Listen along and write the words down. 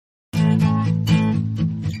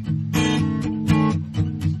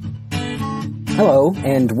Hello,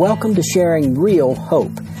 and welcome to Sharing Real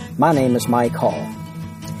Hope. My name is Mike Hall.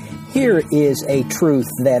 Here is a truth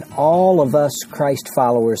that all of us Christ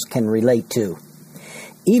followers can relate to.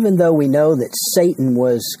 Even though we know that Satan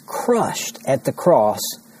was crushed at the cross,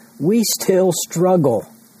 we still struggle.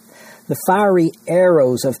 The fiery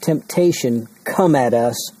arrows of temptation come at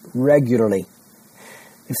us regularly.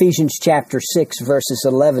 Ephesians chapter 6, verses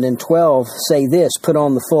 11 and 12 say this, "Put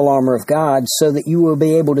on the full armor of God so that you will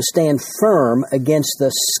be able to stand firm against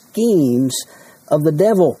the schemes of the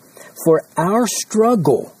devil. For our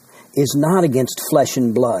struggle is not against flesh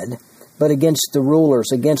and blood, but against the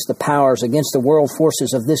rulers, against the powers, against the world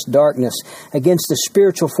forces of this darkness, against the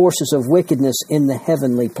spiritual forces of wickedness in the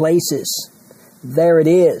heavenly places." There it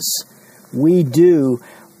is. We do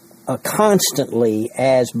constantly,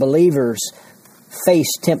 as believers,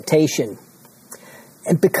 face temptation.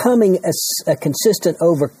 And becoming a consistent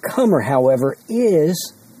overcomer, however,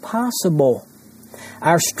 is possible.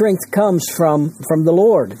 Our strength comes from the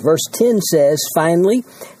Lord. Verse 10 says, "Finally,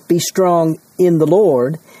 be strong in the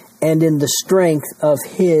Lord and in the strength of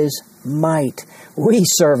His might." We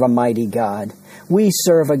serve a mighty God. We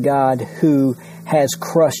serve a God who has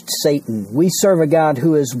crushed Satan. We serve a God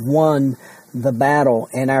who has won the battle,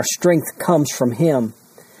 and our strength comes from Him.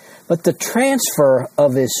 But the transfer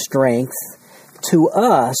of His strength to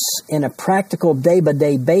us in a practical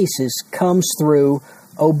day-by-day basis comes through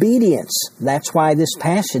obedience. That's why this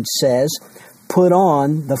passage says, "Put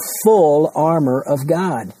on the full armor of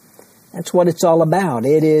God." That's what it's all about.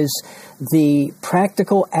 It is the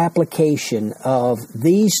practical application of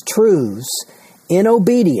these truths in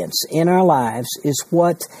obedience in our lives is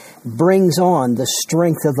what brings on the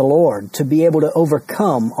strength of the Lord to be able to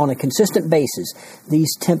overcome on a consistent basis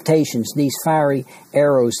these temptations, these fiery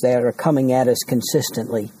arrows that are coming at us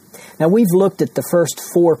consistently. Now, we've looked at the first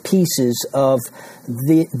four pieces of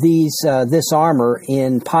this armor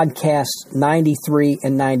in podcasts 93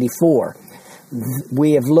 and 94.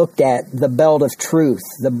 We have looked at the belt of truth,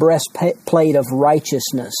 the breastplate of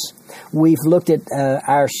righteousness. We've looked at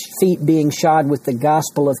our feet being shod with the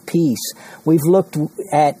gospel of peace. We've looked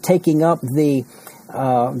at taking up the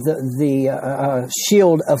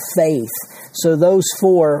shield of faith. So those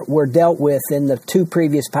four were dealt with in the two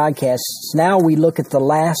previous podcasts. Now we look at the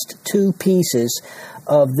last two pieces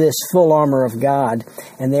of this full armor of God,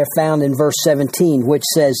 and they're found in verse 17, which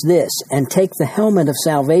says this, "And take the helmet of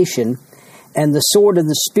salvation and the sword of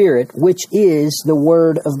the Spirit, which is the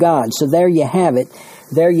Word of God." So there you have it.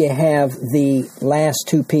 There you have the last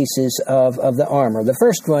two pieces of the armor. The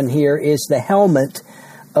first one here is the helmet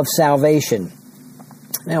of salvation.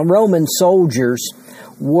 Now, Roman soldiers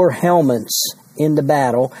wore helmets in the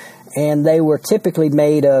battle, and they were typically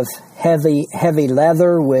made of heavy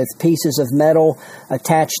leather with pieces of metal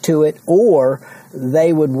attached to it, or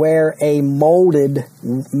they would wear a molded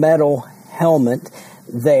metal helmet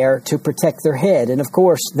there to protect their head. And of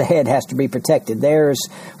course, the head has to be protected. There's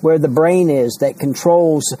where the brain is that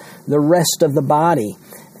controls the rest of the body.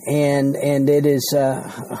 And it is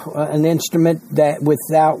an instrument that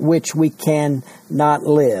without which we can not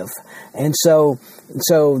live. And so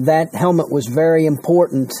that helmet was very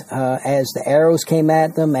important as the arrows came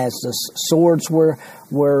at them, as the swords were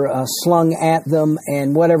slung at them,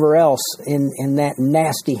 and whatever else in that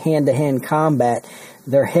nasty hand-to-hand combat,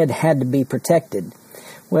 their head had to be protected.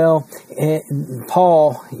 Well,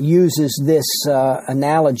 Paul uses this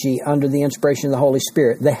analogy under the inspiration of the Holy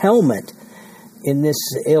Spirit. The helmet in this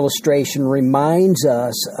illustration reminds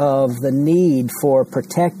us of the need for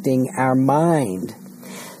protecting our mind.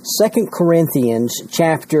 2 Corinthians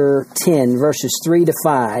chapter 10, verses 3 to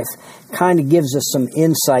 5, kind of gives us some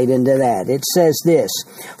insight into that. It says this,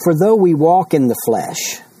 "For though we walk in the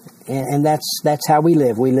flesh," and that's how we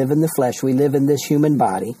live. We live in the flesh. We live in this human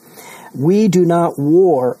body. "We do not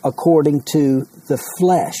war according to the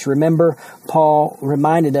flesh." Remember, Paul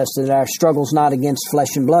reminded us that our struggle is not against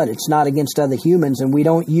flesh and blood. It's not against other humans, and we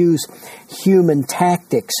don't use human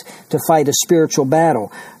tactics to fight a spiritual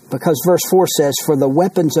battle. Because verse 4 says, "For the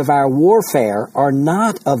weapons of our warfare are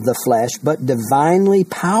not of the flesh, but divinely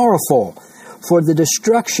powerful for the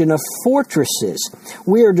destruction of fortresses.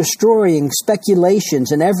 We are destroying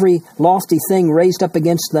speculations and every lofty thing raised up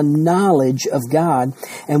against the knowledge of God,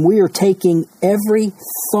 and we are taking every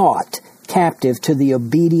thought captive to the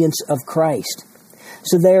obedience of Christ."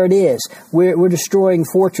 So there it is. We're destroying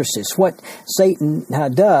fortresses. What Satan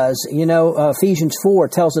does, Ephesians 4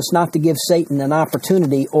 tells us not to give Satan an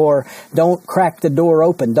opportunity, or don't crack the door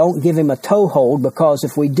open. Don't give him a toehold, because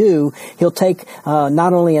if we do, he'll take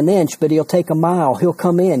not only an inch, but he'll take a mile. He'll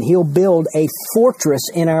come in. He'll build a fortress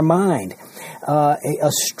in our mind.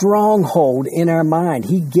 a stronghold in our mind.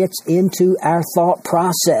 He gets into our thought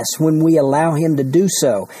process when we allow him to do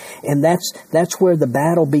so. And that's where the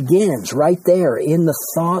battle begins, right there in the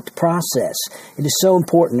thought process. It is so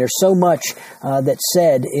important. There's so much that's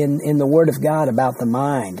said in the Word of God about the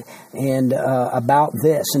mind and about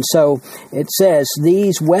this. And so it says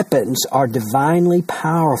these weapons are divinely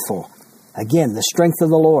powerful. Again, the strength of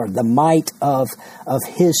the Lord, the might of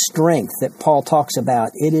His strength that Paul talks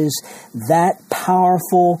about. It is that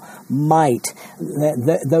powerful might,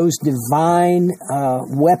 those divine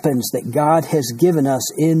weapons that God has given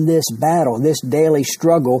us in this battle, this daily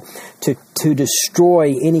struggle to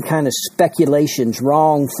destroy any kind of speculations,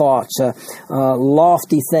 wrong thoughts,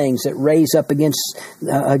 lofty things that raise up against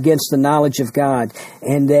the knowledge of God,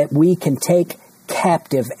 and that we can take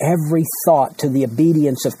captive every thought to the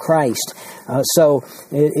obedience of Christ. So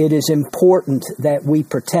it is important that we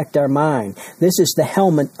protect our mind. This is the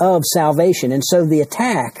helmet of salvation. And so the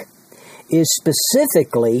attack is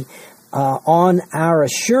specifically on our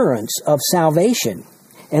assurance of salvation.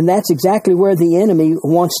 And that's exactly where the enemy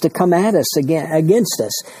wants to come at us against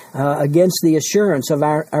the assurance of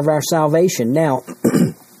our salvation. Now,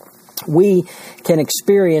 we can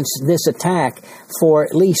experience this attack for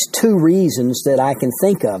at least two reasons that I can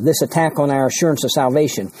think of, this attack on our assurance of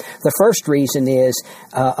salvation. The first reason is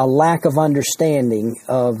a lack of understanding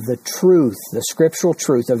of the truth, the scriptural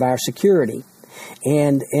truth of our security.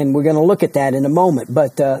 And we're going to look at that in a moment.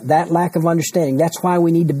 But that lack of understanding, that's why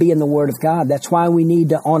we need to be in the Word of God. That's why we need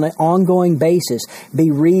to, on an ongoing basis,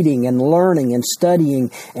 be reading and learning and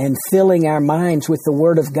studying and filling our minds with the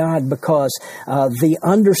Word of God, because the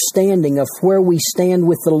understanding of where we stand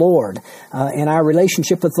with the Lord and our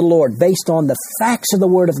relationship with the Lord based on the facts of the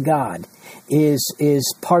Word of God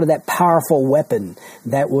is part of that powerful weapon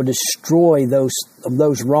that will destroy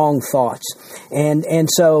those wrong thoughts. And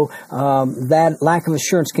so that lack of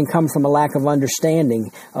assurance can come from a lack of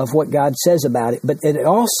understanding of what God says about it. But it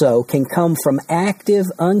also can come from active,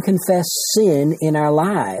 unconfessed sin in our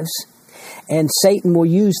lives. And Satan will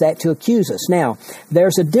use that to accuse us. Now,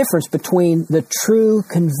 there's a difference between the true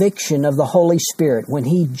conviction of the Holy Spirit when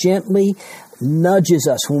He gently nudges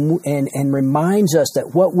us and reminds us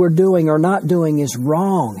that what we're doing or not doing is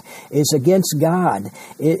wrong, is against God.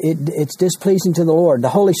 It's displeasing to the Lord. The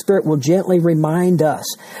Holy Spirit will gently remind us.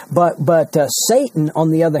 But Satan,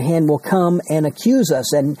 on the other hand, will come and accuse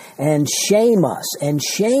us and shame us. And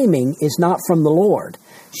shaming is not from the Lord.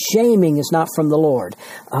 Shaming is not from the Lord.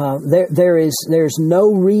 There's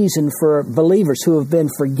no reason for believers who have been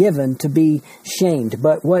forgiven to be shamed.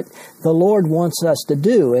 But what the Lord wants us to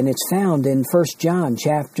do, and it's found in 1 John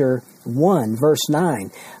chapter 1, verse 9,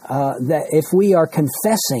 that if we are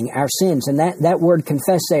confessing our sins, and that word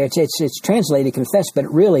confess there, it's translated confess, but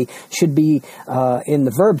it really should be in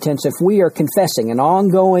the verb tense. If we are confessing and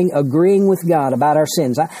ongoing agreeing with God about our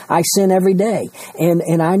sins, I sin every day,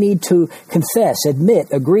 and I need to confess, admit,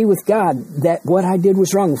 agree with God that what I did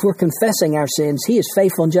was wrong. If we're confessing our sins, He is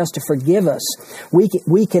faithful and just to forgive us.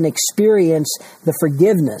 We can experience the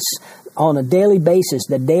forgiveness on a daily basis,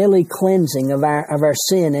 the daily cleansing of our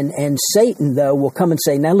sin. And Satan, though, will come and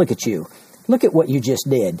say, now look at you. Look at what you just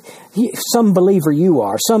did. Some believer you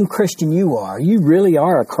are, some Christian you are. You really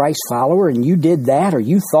are a Christ follower, and you did that, or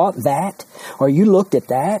you thought that, or you looked at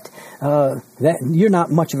that. That you're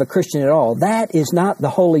not much of a Christian at all. That is not the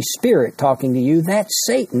Holy Spirit talking to you. That's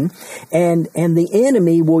Satan, and the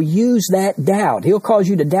enemy will use that doubt. He'll cause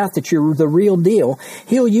you to doubt that you're the real deal.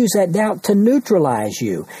 He'll use that doubt to neutralize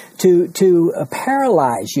you, to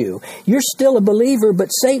paralyze you. You're still a believer, but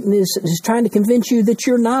Satan is trying to convince you that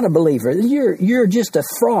you're not a believer. You're just a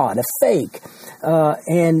fraud, a fake.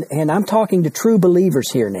 And I'm talking to true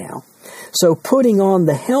believers here now. So putting on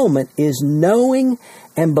the helmet is knowing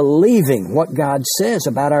and believing what God says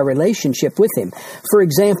about our relationship with Him. For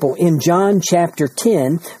example, in John chapter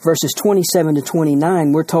 10, verses 27 to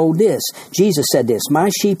 29, we're told this. Jesus said this, "My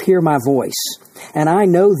sheep hear my voice, and I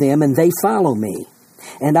know them, and they follow me.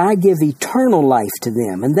 And I give eternal life to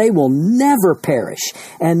them, and they will never perish,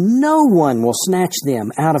 and no one will snatch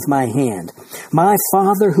them out of my hand. My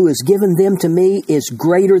Father who has given them to me is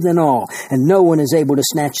greater than all, and no one is able to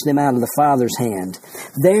snatch them out of the Father's hand."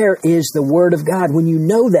 There is the Word of God. When you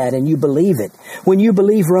know that and you believe it, when you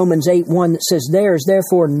believe Romans 8:1 that says, "There is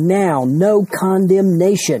therefore now no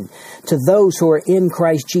condemnation to those who are in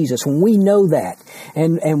Christ Jesus," when we know that,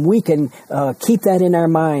 and we can keep that in our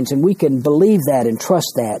minds, and we can believe that and trust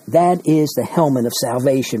that, that is the helmet of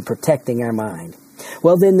salvation protecting our mind.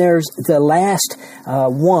 Well, then there's the last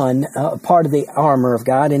part of the armor of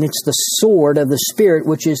God, and it's the sword of the Spirit,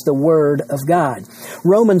 which is the Word of God.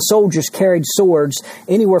 Roman soldiers carried swords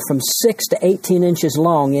anywhere from 6 to 18 inches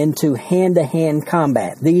long into hand-to-hand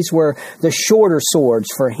combat. These were the shorter swords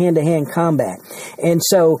for hand-to-hand combat. And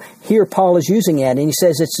so here Paul is using that, and he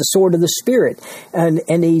says it's the sword of the Spirit.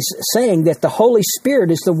 And he's saying that the Holy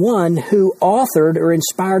Spirit is the one who authored or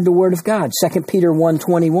inspired the Word of God. 2 Peter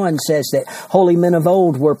 1:21 says that holy men of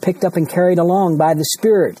old were picked up and carried along by the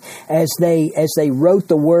Spirit as they wrote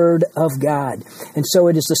the Word of God. And so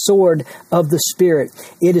it is the sword of the Spirit.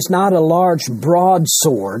 It is not a large, broad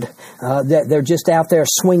sword that they're just out there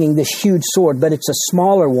swinging this huge sword, but it's a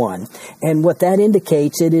smaller one. And what that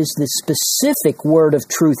indicates, it is the specific word of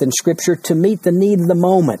truth in Scripture to meet the need of the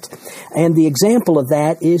moment. And the example of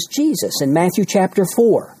that is Jesus in Matthew chapter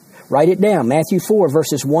 4. Write it down, Matthew 4,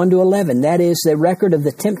 verses 1 to 11. That is the record of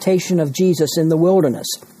the temptation of Jesus in the wilderness.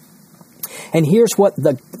 And here's what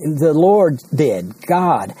the Lord did,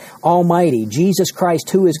 God Almighty, Jesus Christ,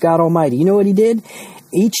 who is God Almighty. You know what He did?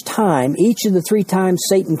 Each of the 3 times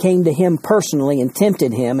Satan came to Him personally and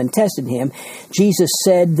tempted Him and tested Him, Jesus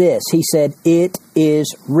said this. He said, "It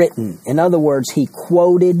is written." In other words, He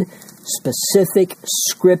quoted specific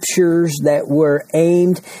scriptures that were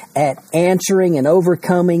aimed at answering and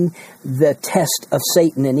overcoming the test of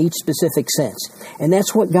Satan in each specific sense. And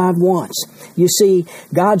that's what God wants. You see,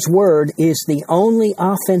 God's Word is the only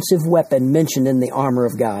offensive weapon mentioned in the armor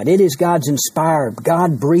of God. It is God's inspired,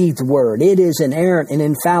 God-breathed Word. It is inerrant and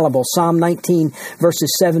infallible. Psalm 19,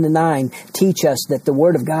 verses 7 to 9 teach us that the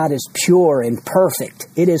Word of God is pure and perfect.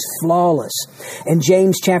 It is flawless. And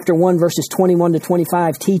James chapter 1, verses 21 to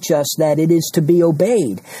 25 teach us that it is to be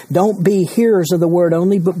obeyed. Don't be hearers of the Word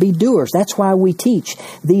only, but be doers. That's why we teach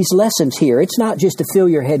these lessons here. It's not just to fill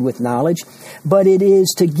your head with knowledge, but it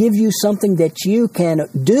is to give you something that you can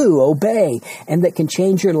do, obey, and that can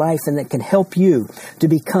change your life and that can help you to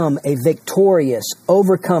become a victorious,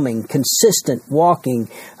 overcoming, consistent, walking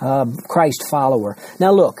Christ follower.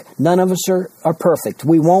 Now look, none of us are perfect.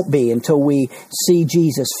 We won't be until we see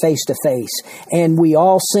Jesus face to face. And we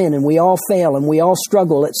all sin and we all fail and we all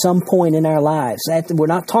struggle at some point in our lives. We're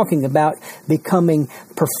not talking about becoming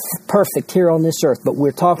perfect here on this earth, but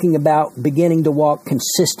we're talking about beginning to walk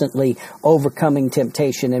consistently, overcoming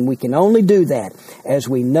temptation. And we can only do that as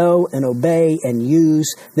we know and obey and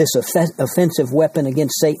use this offensive weapon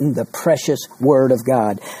against Satan, the precious Word of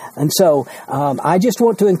God. And so I just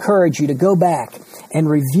want to encourage you to go back and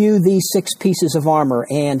review these 6 pieces of armor.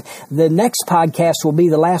 And the next podcast will be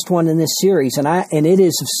the last one in this series. And it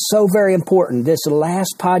is so very important. This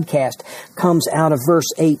last podcast comes out of verse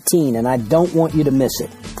 18, and I don't want you to miss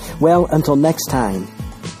it. Well, until next time,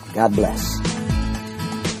 God bless.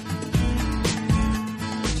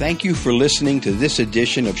 Thank you for listening to this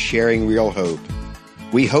edition of Sharing Real Hope.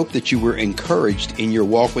 We hope that you were encouraged in your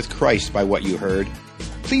walk with Christ by what you heard.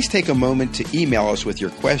 Please take a moment to email us with your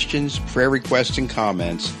questions, prayer requests, and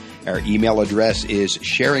comments. Our email address is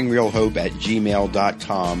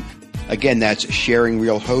sharingrealhope@gmail.com. Again, that's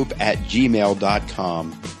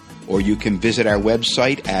sharingrealhope@gmail.com. Or you can visit our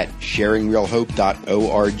website at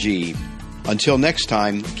sharingrealhope.org. Until next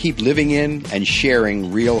time, keep living in and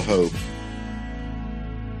sharing real hope.